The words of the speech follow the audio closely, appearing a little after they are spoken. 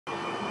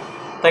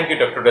Thank you,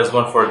 Dr.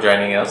 Desmond, for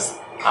joining us.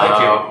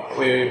 Thank you.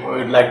 We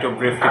would like to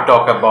briefly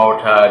talk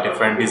about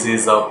different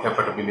diseases of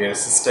hepatobiliary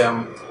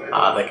system,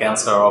 the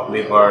cancer of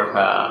liver,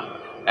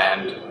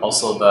 and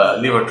also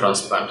the liver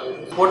transplant.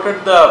 What are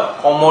the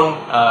common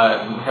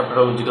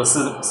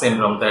hepatological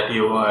syndrome that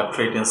you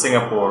treat in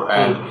Singapore,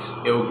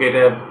 and you get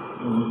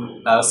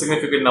a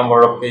significant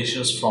number of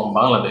patients from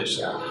Bangladesh?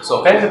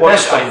 So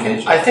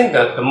Bangladesh, I think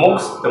that the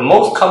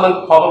most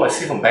common problem I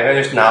see from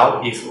Bangladesh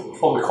now is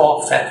what we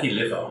call fatty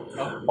liver,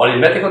 or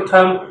in medical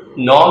term,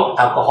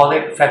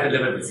 non-alcoholic fatty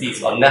liver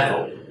disease, or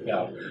NAFL.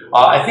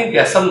 I think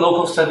there are some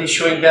local studies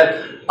showing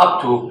that up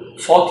to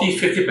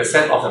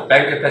 40–50% of the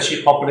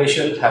Bangladeshi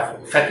population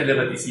have fatty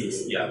liver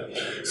disease.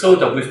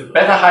 So with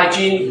better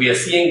hygiene, we are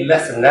seeing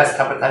less and less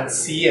hepatitis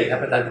C and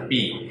hepatitis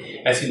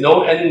B. As you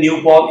know, any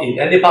newborn in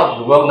any part of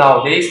the world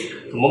nowadays,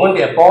 the moment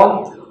they are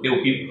born, they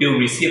will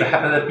receive a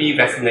hepatitis B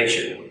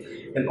vaccination.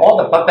 And all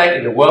the blood bank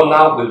in the world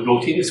now will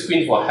routinely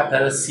screen for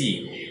hepatitis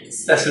C.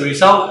 As a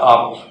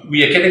result,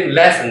 we are getting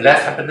less and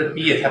less hepatitis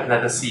B and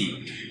hepatitis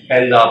C.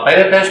 And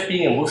Bangladesh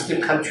being a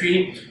Muslim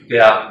country,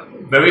 there are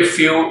very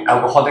few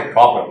alcoholic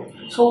problems.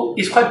 So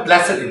it's quite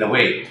blessed in a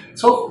way.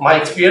 So my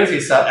experience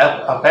is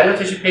a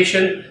Bangladeshi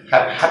patient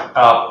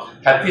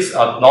have this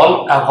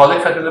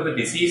non-alcoholic fatty liver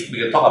disease we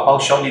can talk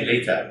about shortly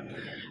later.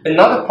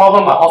 Another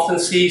problem I often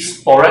see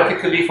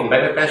sporadically from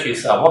Bangladesh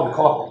is what we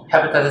call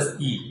hepatitis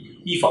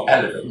E, E for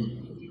elephant.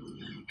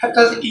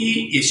 Hepatitis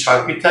E is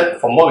transmitted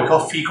from what we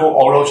call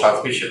fecal-oral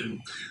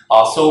transmission.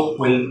 So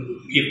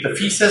if the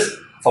feces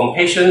from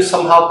patients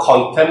somehow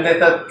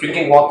contaminated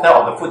drinking water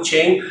or the food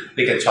chain,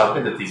 they can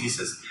transmit the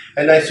diseases.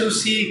 And I still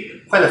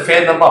see quite a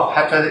fair number of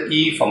hepatitis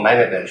E from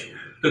Bangladesh.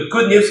 The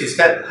good news is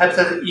that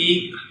hepatitis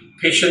E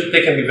patients,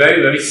 they can be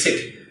very, very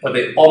sick, but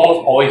they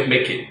almost always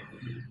make it.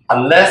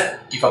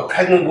 Unless if a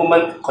pregnant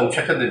woman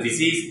contracted the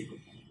disease,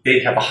 they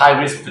have a high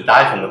risk to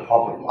die from the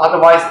problem.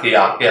 Otherwise, they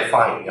are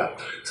fine.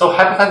 So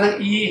hepatitis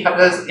E,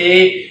 hepatitis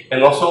A,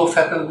 and also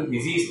fatty liver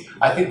disease,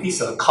 I think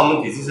these are the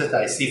common diseases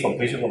that I see from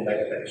patients from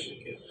Bangladesh.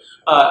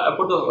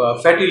 About the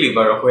fatty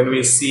liver, when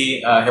we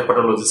see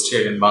hepatologists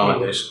here in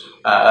Bangladesh,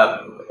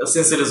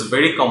 since it is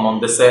very common,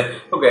 they say,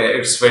 okay,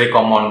 it's very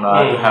common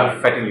to have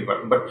fatty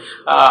liver. But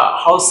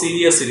how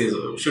serious it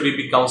is? Should we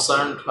be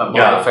concerned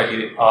about the fatty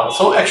liver?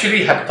 So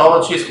actually,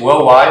 hepatologists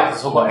worldwide,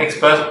 so-called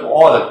experts,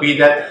 all agree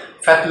that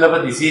fatty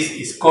liver disease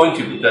is going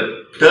to be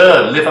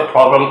the liver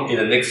problem in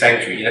the next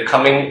century, in the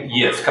coming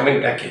years,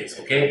 coming decades,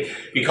 okay?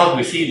 Because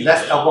we see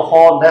less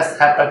alcohol, less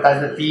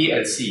hepatitis B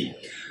and C.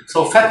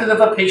 So fatty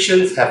liver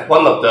patients have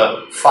one of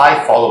the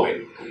 5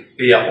 following.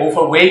 They are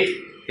overweight,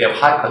 they have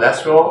high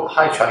cholesterol,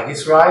 high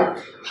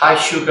triglyceride, high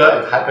sugar,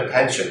 and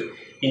hypertension.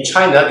 In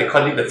China, they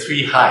call it the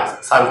 3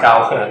 highs, 三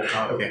高.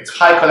 Okay.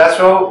 High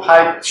cholesterol,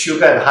 high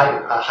sugar, and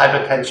high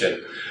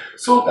hypertension.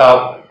 So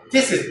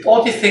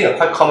all these things are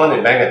quite common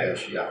in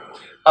Bangladesh.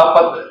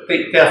 But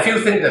there are a few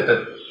things that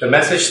the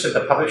message that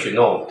the public should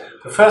know.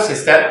 The first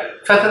is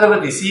that fatty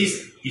liver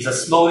disease is a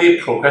slowly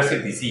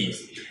progressive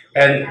disease.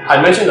 And I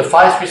mentioned the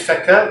 5 risk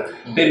factors.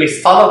 They may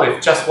start off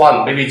with just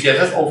one, maybe they're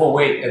just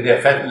overweight and they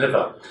have fatty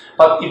liver.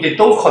 But if they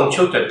don't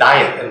control the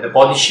diet and the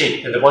body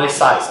shape and the body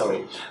size,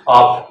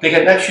 they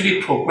can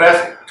actually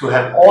progress to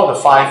have all the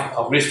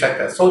 5 risk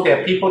factors. So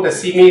there are people that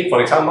see me,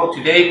 for example,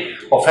 today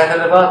for fatty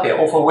liver, they're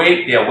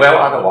overweight, they are well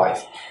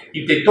otherwise.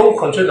 If they don't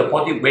control the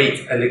body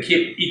weight and they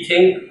keep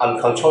eating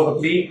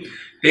uncontrollably,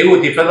 they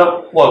will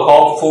develop what we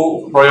call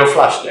full royal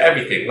flush to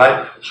everything,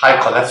 like high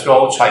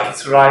cholesterol,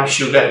 triglyceride,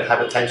 sugar, and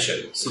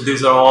hypertension. So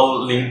these are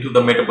all linked to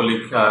the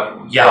metabolic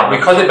we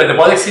call it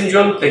metabolic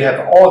syndrome. They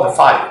have all the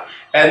 5.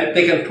 And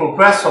they can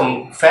progress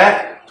from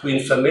fat to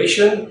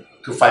inflammation,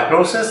 to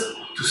fibrosis,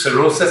 to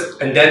cirrhosis,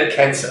 and then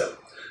cancer.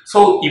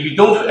 So if you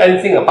don't do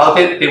anything about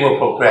it, they will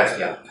progress.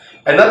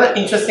 Another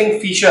interesting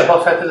feature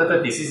about fatty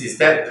liver disease is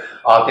that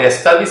there are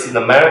studies in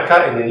America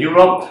and in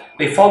Europe.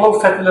 They follow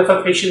fatty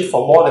liver patients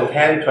for more than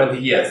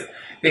 10–20 years.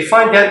 They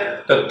find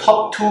that the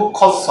top 2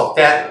 causes of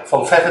death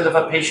from fatty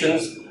liver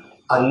patients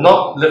are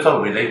not liver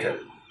related.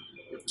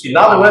 In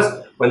other words,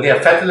 when they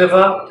have fatty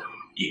liver,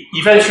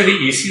 eventually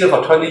you see them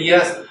for 20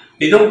 years,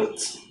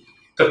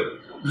 the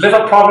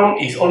liver problem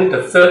is only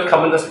the 3rd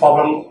commonest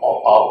problem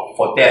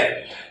for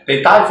death.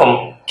 They die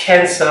from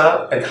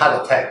cancer and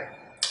heart attack.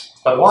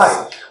 But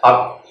why?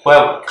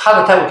 Well,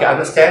 heart attack we can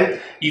understand.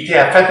 If they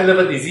have fatty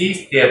liver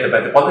disease, they have the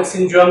metabolic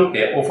syndrome,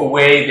 they are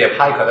overweight, they have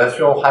high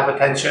cholesterol,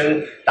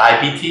 hypertension,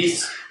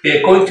 diabetes, they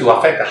are going to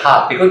affect the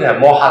heart. They're going to have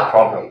more heart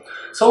problems.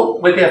 So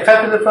when they have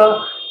fatty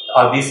liver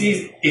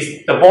disease,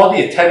 the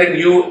body is telling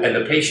you and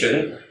the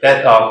patient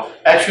that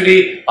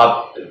actually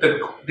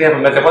they have a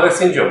metabolic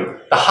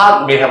syndrome. The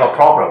heart may have a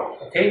problem.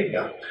 Okay,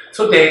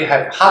 so they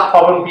have heart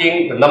problem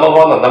being the number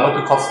 1 or number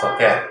 2 cause of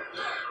death.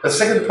 The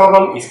second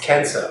problem is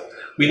cancer.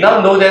 We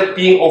now know that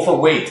being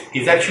overweight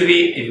is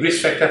actually a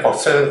risk factor for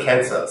certain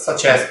cancers,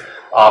 such as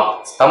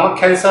stomach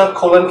cancer,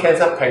 colon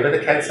cancer,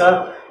 pancreatic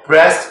cancer,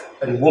 breast,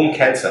 and womb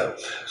cancer.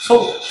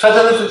 So fatty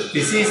liver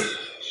disease,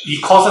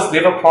 it causes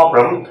liver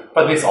problem,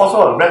 but there's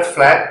also a red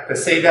flag that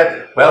say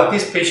that, well,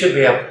 this patient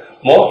may have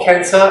more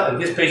cancer,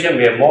 and this patient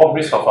may have more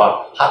risk of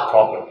a heart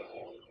problem.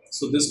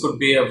 So this could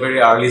be a very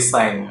early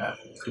sign.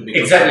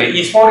 Exactly,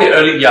 it's probably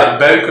early, yeah,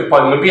 very good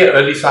point, maybe an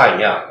early sign,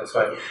 yeah, that's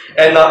right.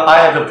 And I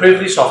have the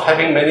privilege of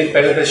having many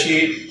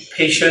Bangladeshi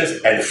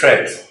patients and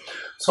friends.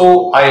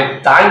 So I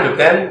dine with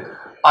them.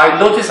 I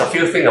noticed a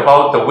few things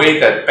about the way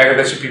that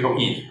Bangladeshi people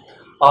eat.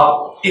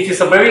 It is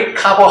a very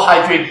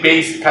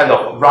carbohydrate-based kind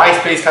of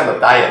rice-based kind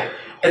of diet,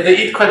 and they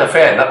eat quite a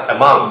fair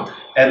amount.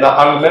 And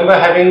I remember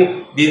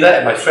having dinner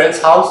at my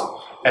friend's house,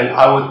 and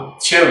I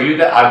would share with you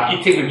that I'm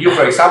eating with you,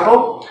 for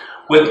example.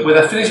 When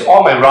I finish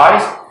all my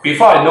rice,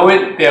 before I know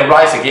it, they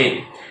rice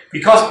again.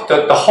 Because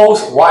the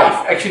host's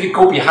wife actually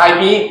go behind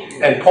me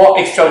and pour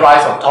extra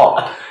rice on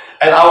top.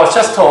 And I was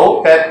just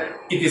told that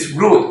it is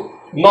rude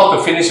not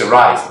to finish the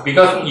rice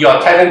because you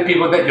are telling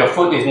people that your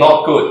food is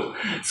not good.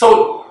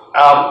 So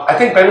I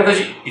think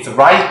Bangladesh is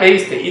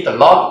rice-based, they eat a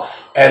lot,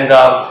 and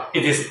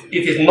it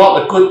is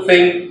not a good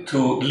thing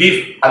to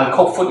leave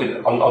uncooked food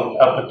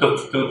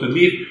to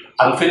leave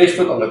unfinished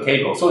food on the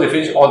table. So they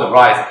finish all the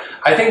rice.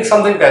 I think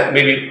something that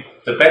maybe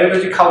the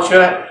Bangladeshi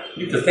culture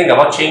need to think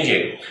about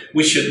changing.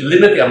 We should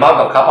limit the amount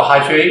of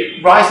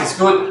carbohydrate. Rice is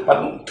good,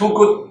 but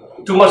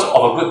too much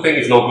of a good thing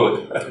is no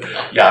good.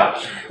 Yeah.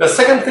 The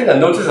second thing I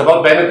noticed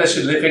about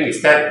Bangladeshi living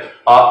is that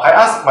I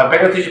asked my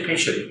Bangladeshi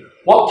patient,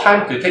 what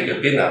time do you take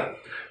your dinner?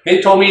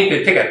 They told me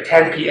they take at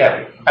 10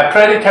 p.m.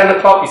 Apparently 10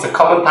 o'clock is a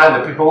common time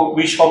that people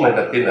reach home and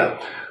have dinner.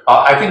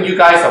 I think you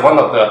guys are one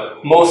of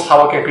the most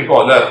hardworking people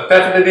on earth.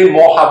 Definitely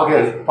more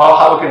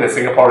hardworking than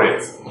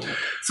Singaporeans.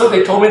 So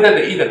they told me that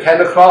they eat at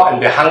 10 o'clock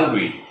and they're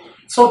hungry.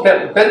 So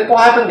then what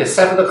happened is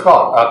 7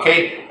 o'clock,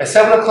 okay? At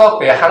 7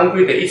 o'clock, they're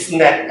hungry, they eat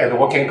snack at the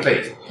working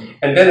place.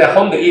 And then at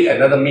home, they eat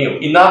another meal.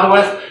 In other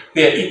words,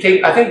 they're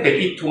eating, I think they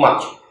eat too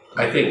much,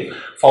 I think.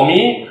 For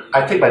me,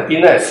 I take my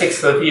dinner at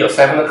 6:30 or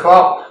 7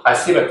 o'clock, I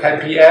sleep at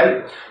 10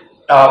 p.m.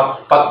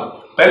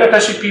 But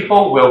Bangladeshi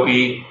people will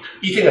be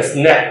eating a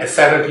snack at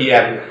 7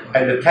 p.m.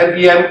 and at 10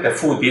 p.m. the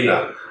full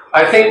dinner.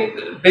 I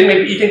think they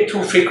may be eating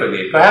too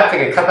frequently. Perhaps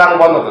they can cut down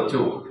one of the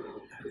two.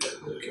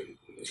 Okay.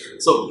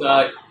 So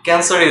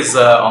cancer is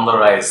on the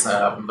rise,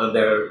 but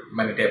there are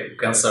many types of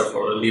cancer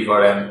for the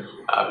liver and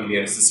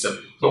biliary system.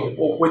 So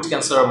which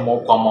cancer are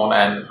more common,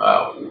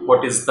 and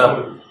what is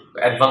the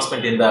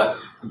advancement in the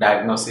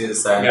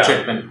diagnosis and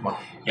treatment?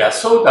 Yeah,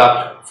 so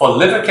for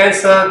liver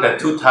cancer, there are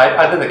two types.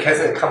 Either the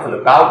cancer that comes from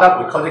the bile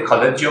duct, we call it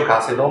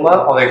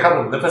cholangiocarcinoma, or they come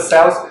from liver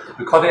cells,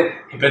 we call it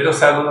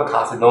hepatocellular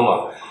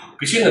carcinoma.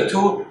 Between the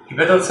two,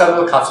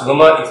 hepatocellular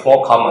carcinoma is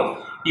more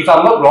common. If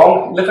I'm not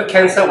wrong, liver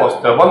cancer was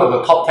one of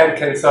the top 10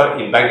 cancer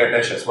in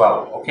Bangladesh as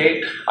well.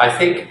 Okay, I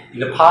think in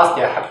the past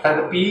they are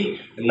hepatitis B,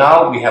 and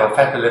now we have a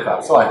fatty liver.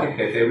 So I think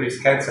that there is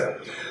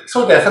cancer.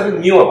 So there's something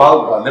new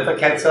about liver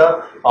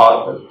cancer.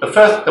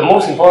 The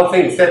most important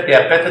thing is that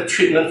there are better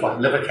treatment for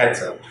liver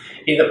cancer.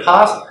 In the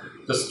past,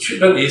 the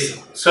treatment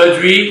is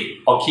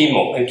surgery or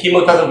chemo, and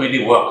chemo doesn't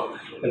really work.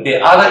 And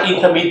the other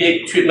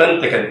intermediate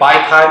treatment, they can buy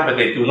time, but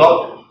they do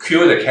not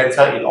cure the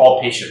cancer in all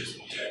patients.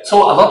 So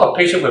a lot of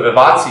patients with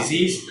advanced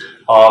disease,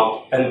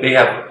 and they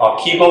have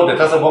chemo that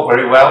doesn't work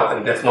very well,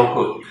 and that's no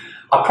good.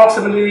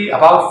 Approximately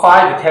about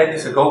 5 to 10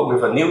 years ago,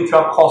 with a new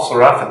drug called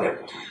sorafenib.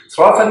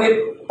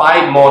 Sorafenib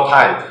buy more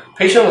time.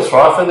 Patients with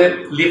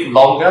sorafenib live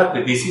longer,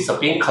 the disease is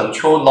being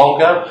controlled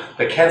longer,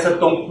 the cancer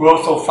don't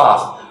grow so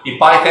fast. It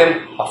buys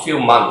them a few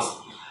months.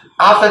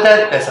 After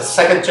that, there's a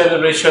second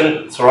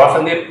generation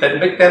sorafenib that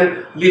make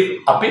them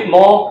live a bit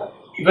more,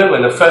 even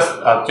when the first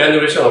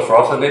generation of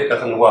sorafenib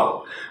doesn't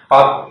work.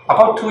 But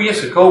about 2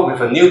 years ago,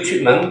 with a new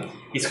treatment,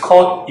 it's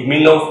called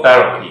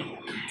immunotherapy.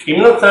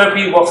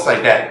 Immunotherapy works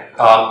like that.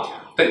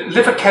 The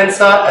liver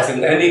cancer, as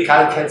in any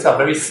kind of cancer, are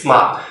very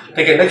smart.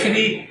 They can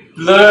actually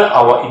blur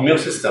our immune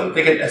system.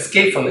 They can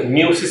escape from the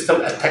immune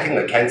system attacking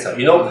the cancer.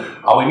 You know,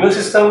 our immune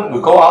system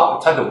will go out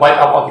and try to wipe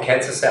out all the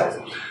cancer cells.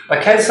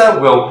 But cancer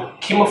will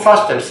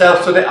camouflage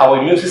themselves so that our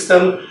immune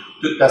system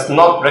does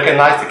not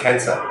recognize the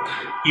cancer.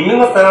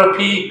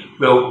 Immunotherapy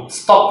will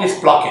stop this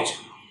blockage,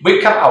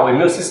 wake up our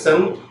immune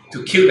system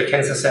to kill the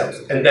cancer cells,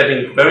 and there have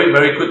been very,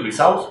 very good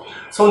results.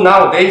 So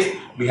nowadays,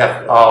 we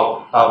have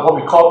what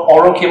we call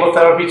oral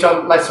chemotherapy,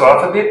 like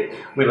sorafenib.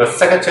 We have a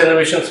second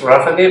generation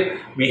sorafenib.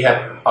 We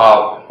have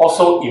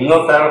also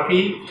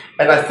immunotherapy.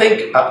 And I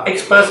think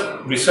experts,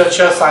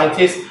 researchers,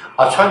 scientists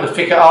are trying to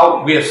figure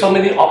out, we have so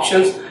many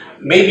options,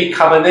 maybe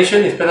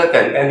combination is better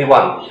than any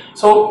one.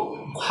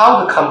 So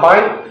how to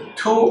combine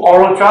 2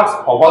 oral drugs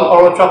or 1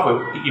 oral drug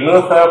with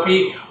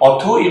immunotherapy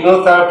or 2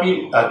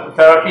 immunotherapy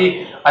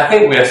therapy, I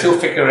think we are still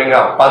figuring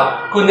out.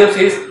 But good news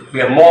is we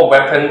have more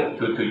weapons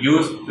to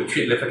use to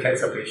treat liver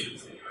cancer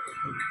patients.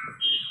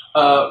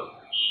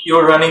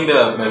 You're running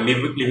the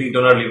living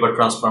donor liver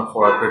transplant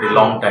for a pretty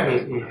long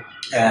time,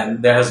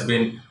 and there has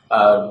been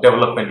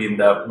development in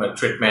the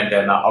treatment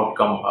and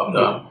outcome of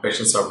the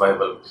patient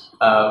survival.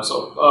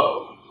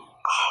 So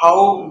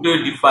how do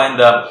you define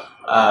the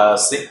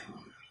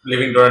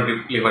living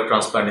donor liver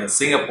transplant in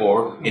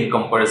Singapore in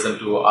comparison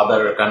to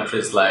other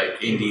countries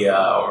like India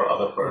or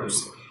other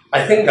parts?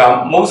 I think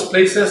most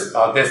places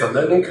there's a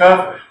learning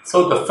curve.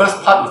 So the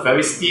first part is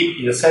very steep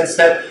in the sense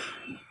that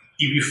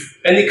if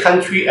any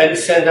country, any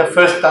center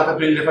first started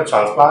doing liver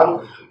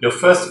transplant, your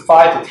first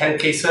 5 to 10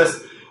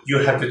 cases, you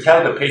have to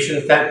tell the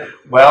patients that,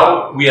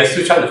 well, we are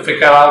still trying to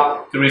figure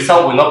out, the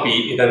result will not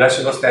be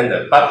international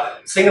standard.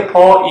 But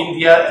Singapore,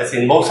 India, as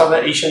in most other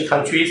Asian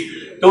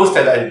countries, those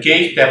that are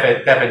engaged,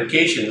 that have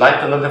engaged in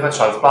life-donor liver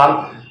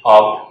transplant,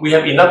 we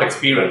have enough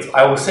experience.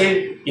 I would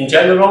say, in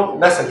general,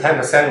 less than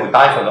 10% will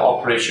die from the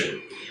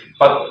operation.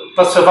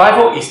 But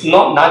survival is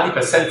not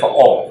 90% for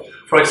all.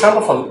 For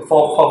example,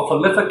 for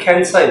liver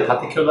cancer in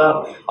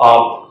particular,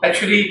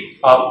 actually,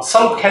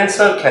 some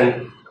cancer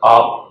can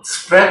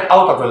spread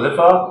out of the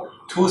liver,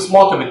 too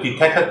small to be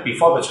detected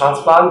before the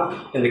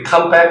transplant, and they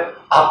come back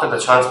after the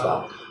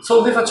transplant. So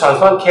liver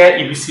transplant care,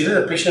 if we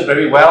select the patient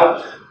very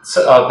well,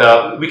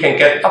 we can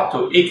get up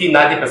to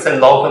 80–90%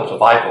 long-term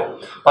survival.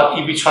 But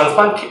if we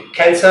transplant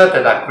cancer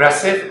that are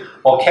aggressive,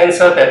 or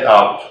cancer that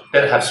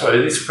have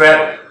already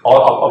spread or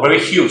are very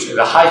huge, with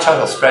a high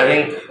chance of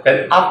spreading,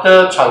 then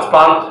after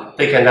transplant,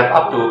 they can have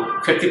up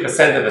to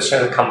 50% of the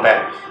chance to come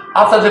back.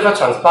 After liver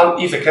transplant,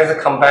 if the cancer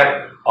come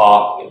back,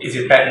 it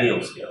is bad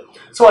news. Yeah.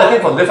 So I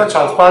think for liver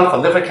transplant, for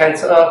liver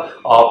cancer,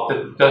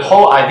 the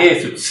whole idea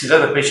is to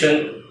select the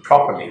patient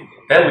properly.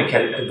 Then we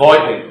can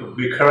avoid the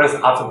recurrence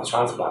after the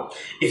transplant.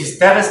 It is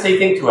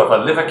devastating to have a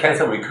liver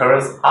cancer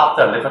recurrence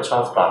after a liver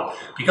transplant,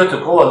 because to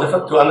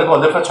undergo a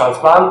liver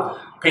transplant,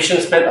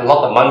 patients spend a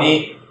lot of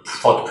money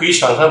for the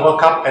pre-transplant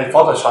workup and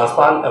for the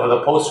transplant and for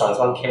the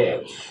post-transplant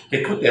care.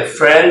 They put their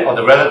friend or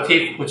the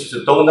relative, which is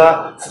the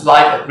donor's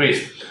life at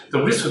risk. The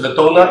risk with the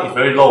donor is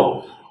very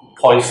low,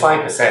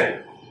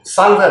 0.5%.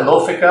 Sounds like a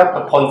low figure,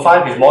 but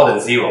 0.5 is more than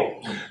zero.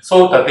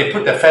 So that they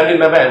put their family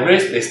member at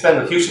risk, they spend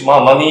a huge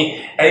amount of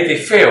money, and if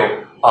they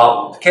fail,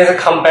 the cancer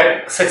come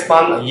back 6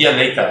 months, a year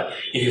later.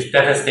 It is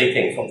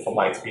devastating from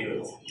my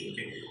experience.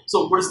 Okay.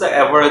 So what is the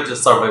average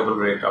survival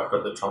rate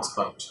after the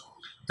transplant?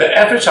 The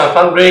average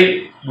transplant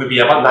rate will be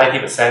about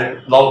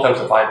 90% long-term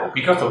survival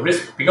because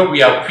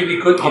we are pretty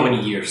good. How many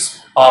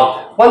years?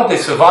 Once they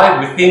survive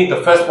within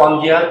the first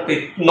 1 year,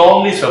 they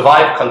normally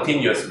survive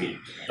continuously.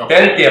 Okay.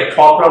 Then their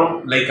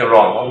problem later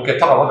on. We can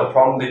talk about the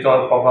problem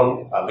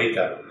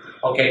later.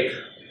 Okay.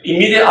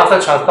 Immediately after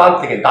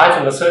transplant, they can die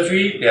from the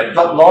surgery. They have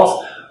blood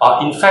loss.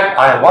 In fact,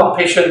 I have one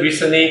patient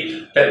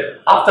recently that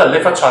after a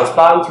liver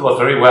transplant, he was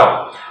very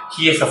well.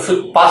 He is a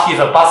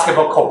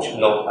basketball coach. I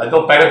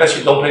know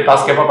Bangladesh don't play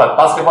basketball, but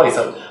basketball is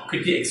a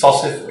pretty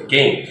exhaustive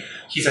game.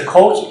 He's a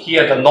coach. He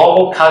had a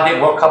normal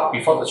cardiac workup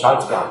before the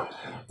transplant.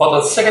 For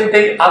the second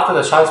day after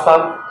the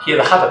transplant, he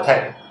had a heart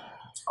attack.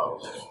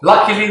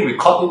 Luckily, we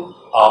caught him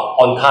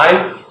on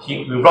time.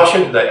 We rushed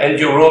him to the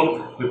angio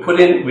room. We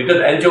did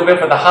the angiogram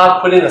for the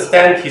heart, put in a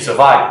stent. He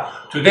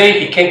survived. Today,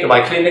 he came to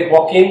my clinic,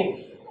 walking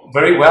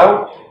very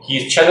well.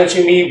 He's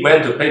challenging me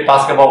when to play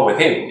basketball with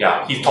him.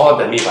 Yeah, he's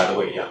taller than me, by the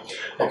way. Yeah.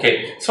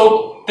 Okay,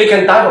 so they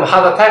can die from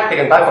heart attack, they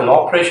can die from an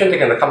operation, they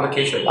can have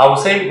complications. I would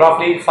say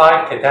roughly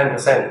 5 to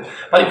 10%.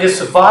 But if they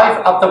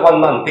survive after 1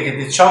 month, they get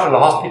discharged from the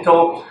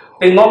hospital,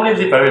 they normally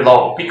live very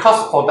long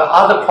because for the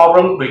other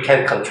problem we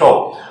can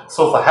control.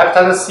 So for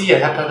hepatitis C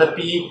and hepatitis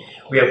B,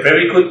 we have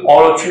very good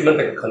oral treatment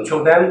that can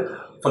control them.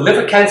 For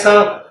liver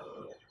cancer,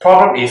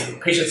 problem is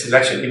patient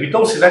selection. If we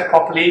don't select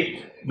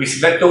properly, we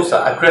select those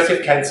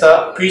aggressive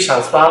cancer,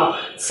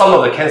 pre-transplant, some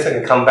of the cancer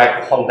can come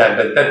back on them,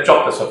 but that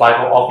drop the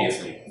survival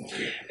obviously.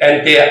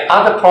 And the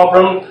other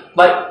problem,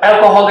 like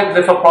alcoholic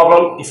liver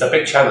problem, is a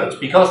big challenge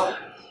because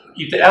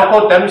if the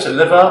alcohol damages the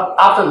liver,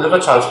 after the liver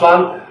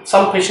transplant,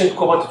 some patients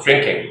go back to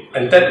drinking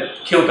and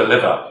that kills the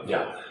liver.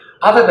 Yeah.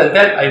 Other than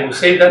that, I would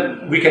say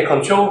that we can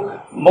control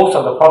most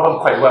of the problem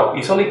quite well.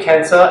 It's only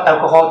cancer,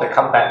 alcohol that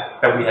come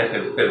back that we have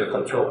to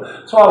control.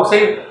 So I would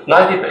say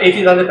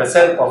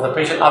 80–90% of the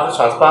patient after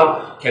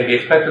transplant can be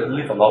expected to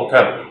live a long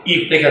term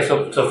if they can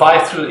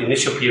survive through the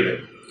initial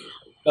period.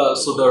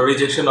 So the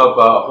rejection of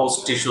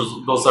host tissues,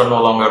 those are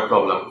no longer a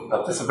problem?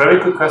 That's a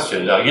very good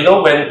question.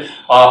 When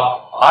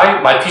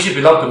my tissue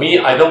belongs to me,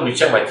 I don't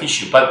reject my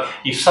tissue. But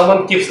if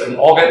someone gives an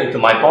organ into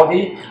my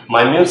body,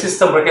 my immune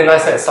system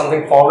recognizes it as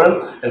something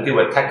foreign and they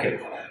will attack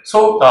it.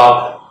 So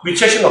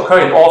rejection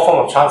occurs in all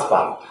forms of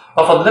transplant.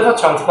 But for liver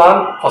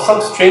transplant, for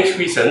some strange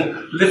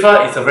reason,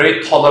 liver is a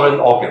very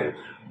tolerant organ.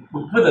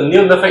 We put a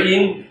new liver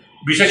in,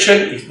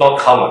 rejection is not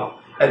common.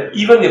 And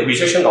even if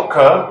rejection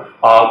occurs,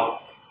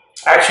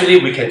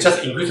 actually we can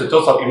just increase the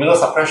dose of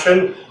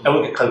immunosuppression and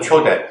we can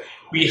control that.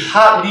 We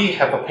hardly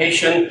have a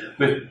patient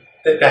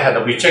that had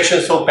a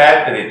rejection so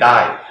bad that they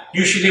die.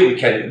 Usually we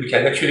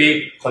can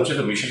actually control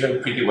the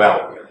rejection pretty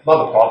well.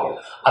 Not a problem.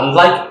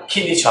 Unlike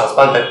kidney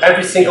transplant, that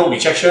every single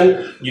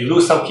rejection, you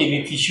lose some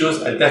kidney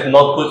tissues and that's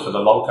not good for the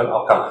long-term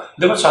outcome.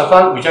 Liver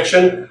transplant,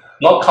 rejection,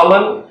 not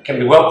common, can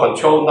be well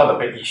controlled, not a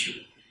big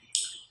issue.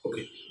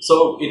 Okay.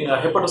 So in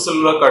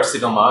hepatocellular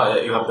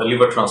carcinoma, you have the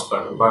liver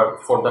transplant,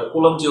 but for the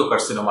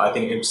cholangiocarcinoma, I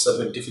think it's a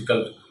bit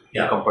difficult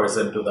in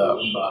comparison to the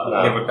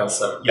liver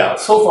cancer. Yeah,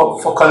 so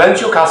for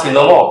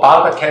cholangiocarcinoma or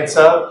bile duct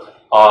cancer,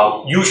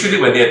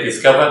 usually when they are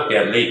discovered, they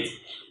are late.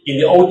 In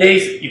the old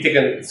days, if they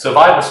can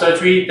survive the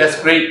surgery,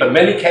 that's great, but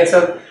many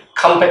cancers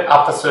come back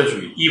after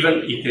surgery,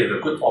 even if they have a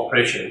good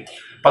operation.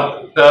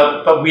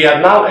 But we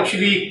have now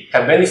actually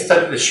have many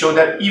studies that show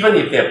that even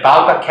if they have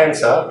bile duct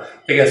cancer,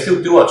 they can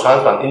still do a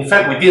transplant. In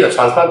fact, we did a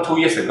transplant 2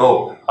 years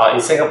ago in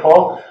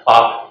Singapore.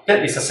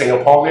 That is a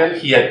Singaporean.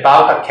 He had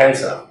bile duct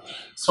cancer.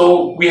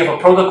 So we have a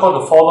protocol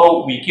to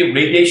follow. We give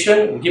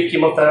radiation, we give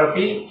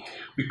chemotherapy,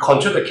 we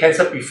control the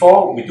cancer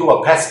before, we do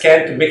a PET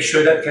scan to make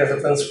sure that cancer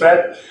doesn't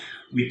spread.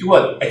 We do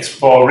an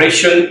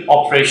exploration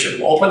operation.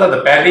 We open up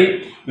the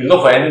belly, we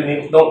look for any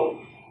lymph node.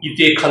 If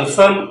they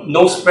confirm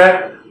no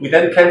spread, we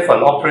then plan for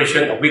an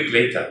operation a week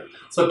later.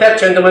 So that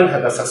gentleman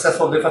had a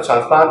successful liver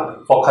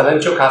transplant for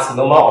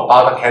cholangiocarcinoma or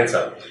bile duct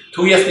cancer.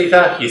 2 years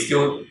later, he's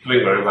still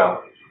doing very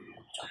well.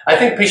 I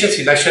think patient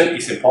selection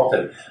is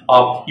important.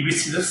 If you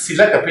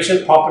select the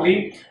patient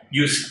properly,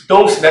 you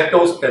don't select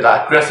those that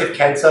are aggressive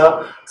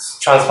cancer,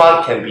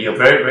 transplant can be a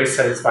very, very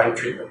satisfying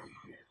treatment.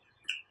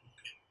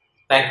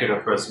 Thank you,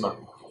 Dr. Desmond.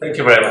 Thank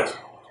you very much.